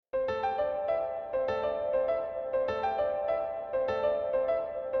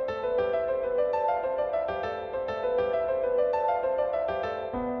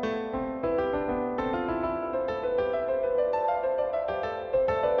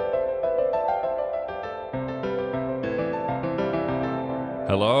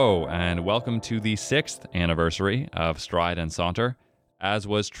Hello, and welcome to the 6th anniversary of Stride and Saunter. As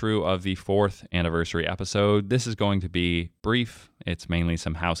was true of the 4th anniversary episode, this is going to be brief. It's mainly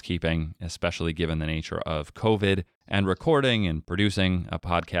some housekeeping, especially given the nature of COVID and recording and producing a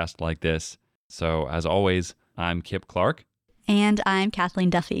podcast like this. So, as always, I'm Kip Clark. And I'm Kathleen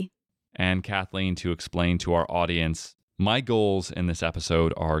Duffy. And Kathleen, to explain to our audience, my goals in this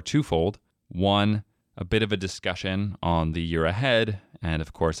episode are twofold. One, a bit of a discussion on the year ahead, and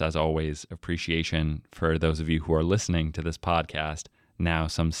of course, as always, appreciation for those of you who are listening to this podcast, now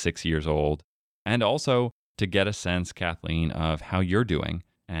some 6 years old, and also to get a sense, Kathleen, of how you're doing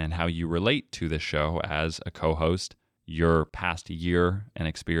and how you relate to this show as a co-host, your past year and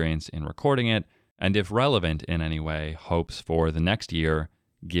experience in recording it, and if relevant in any way, hopes for the next year,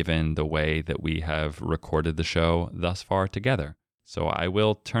 given the way that we have recorded the show thus far together. So I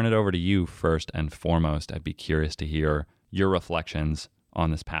will turn it over to you first and foremost. I'd be curious to hear your reflections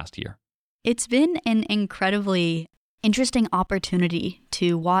on this past year. It's been an incredibly interesting opportunity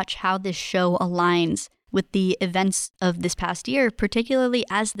to watch how this show aligns with the events of this past year, particularly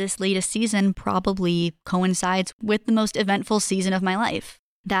as this latest season probably coincides with the most eventful season of my life.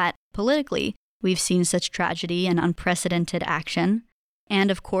 That politically, we've seen such tragedy and unprecedented action.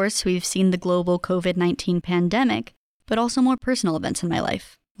 And of course, we've seen the global COVID-19 pandemic, but also more personal events in my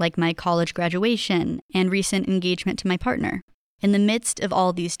life, like my college graduation and recent engagement to my partner. In the midst of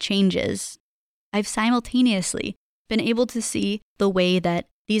all these changes, I've simultaneously been able to see the way that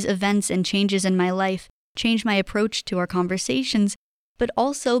these events and changes in my life change my approach to our conversations, but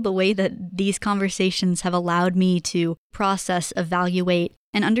also the way that these conversations have allowed me to process, evaluate,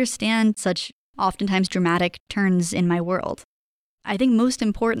 and understand such oftentimes dramatic turns in my world. I think most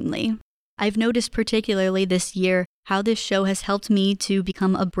importantly, I've noticed particularly this year how this show has helped me to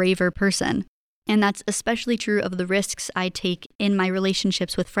become a braver person. And that's especially true of the risks I take in my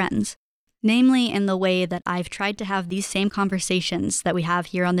relationships with friends. Namely, in the way that I've tried to have these same conversations that we have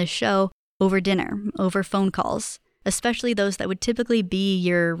here on this show over dinner, over phone calls, especially those that would typically be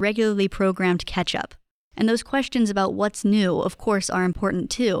your regularly programmed catch-up. And those questions about what's new, of course, are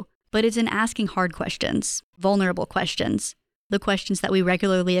important too, but it's in asking hard questions, vulnerable questions, the questions that we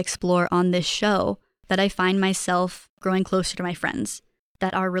regularly explore on this show, that I find myself growing closer to my friends,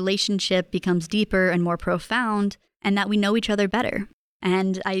 that our relationship becomes deeper and more profound, and that we know each other better.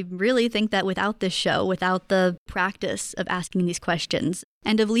 And I really think that without this show, without the practice of asking these questions,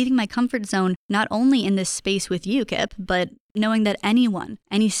 and of leaving my comfort zone, not only in this space with you, Kip, but knowing that anyone,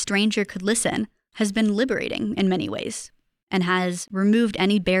 any stranger could listen, has been liberating in many ways, and has removed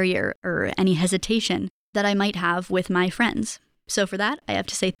any barrier or any hesitation that I might have with my friends. So for that, I have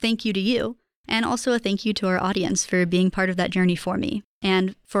to say thank you to you, and also a thank you to our audience for being part of that journey for me,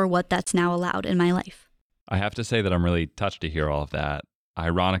 and for what that's now allowed in my life. I have to say that I'm really touched to hear all of that.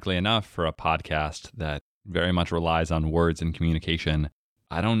 Ironically enough, for a podcast that very much relies on words and communication,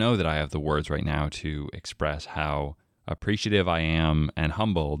 I don't know that I have the words right now to express how appreciative I am and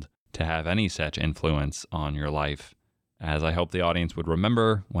humbled to have any such influence on your life. As I hope the audience would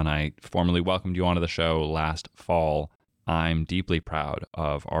remember when I formally welcomed you onto the show last fall, I'm deeply proud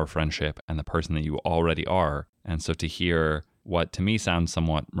of our friendship and the person that you already are. And so to hear what to me sounds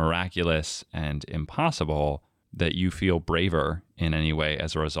somewhat miraculous and impossible, that you feel braver in any way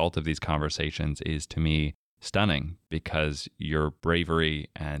as a result of these conversations, is to me stunning, because your bravery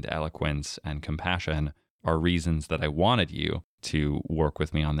and eloquence and compassion are reasons that I wanted you to work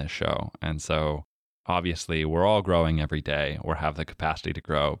with me on this show. And so obviously we're all growing every day or have the capacity to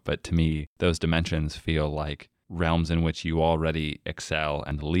grow, but to me, those dimensions feel like realms in which you already excel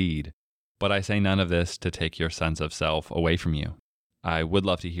and lead. But I say none of this to take your sense of self away from you. I would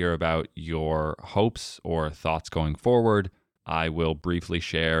love to hear about your hopes or thoughts going forward. I will briefly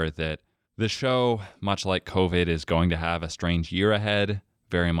share that the show, much like COVID, is going to have a strange year ahead,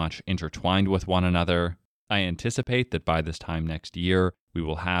 very much intertwined with one another. I anticipate that by this time next year, we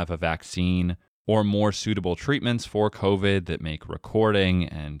will have a vaccine or more suitable treatments for COVID that make recording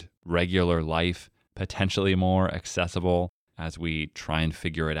and regular life potentially more accessible as we try and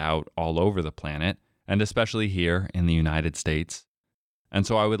figure it out all over the planet, and especially here in the United States. And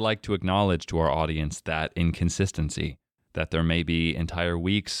so I would like to acknowledge to our audience that inconsistency, that there may be entire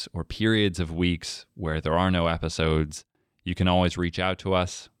weeks or periods of weeks where there are no episodes. You can always reach out to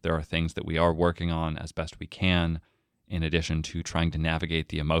us. There are things that we are working on as best we can, in addition to trying to navigate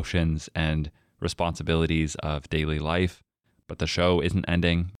the emotions and responsibilities of daily life. But the show isn't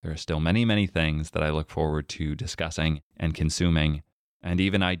ending. There are still many, many things that I look forward to discussing and consuming, and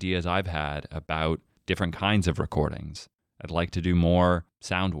even ideas I've had about different kinds of recordings. I'd like to do more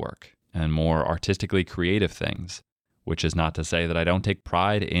sound work and more artistically creative things, which is not to say that I don't take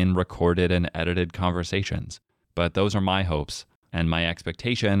pride in recorded and edited conversations. But those are my hopes and my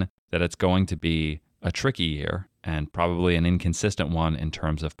expectation that it's going to be a tricky year and probably an inconsistent one in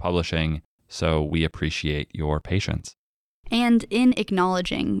terms of publishing, so we appreciate your patience. And in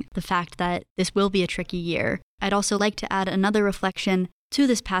acknowledging the fact that this will be a tricky year, I'd also like to add another reflection to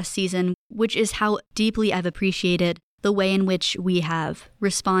this past season, which is how deeply I've appreciated the way in which we have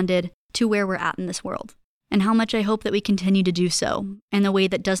responded to where we're at in this world, and how much I hope that we continue to do so in a way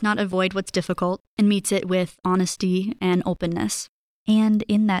that does not avoid what's difficult and meets it with honesty and openness. And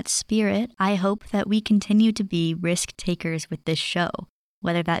in that spirit, I hope that we continue to be risk takers with this show,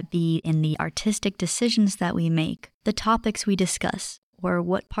 whether that be in the artistic decisions that we make, the topics we discuss, or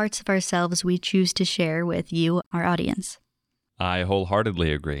what parts of ourselves we choose to share with you, our audience. I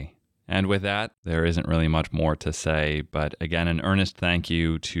wholeheartedly agree. And with that, there isn't really much more to say, but again, an earnest thank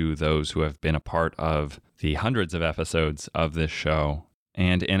you to those who have been a part of the hundreds of episodes of this show,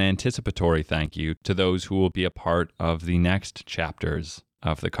 and an anticipatory thank you to those who will be a part of the next chapters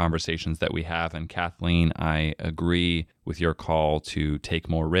of the conversations that we have. And Kathleen, I agree with your call to take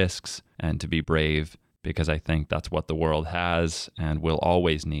more risks and to be brave, because I think that's what the world has and will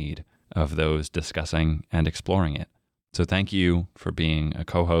always need of those discussing and exploring it. So thank you for being a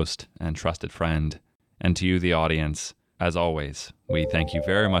co-host and trusted friend. And to you, the audience, as always, we thank you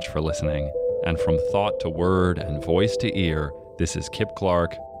very much for listening. And from thought to word and voice to ear, this is Kip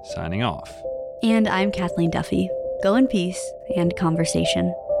Clark signing off. And I'm Kathleen Duffy. Go in peace and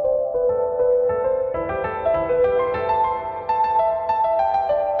conversation.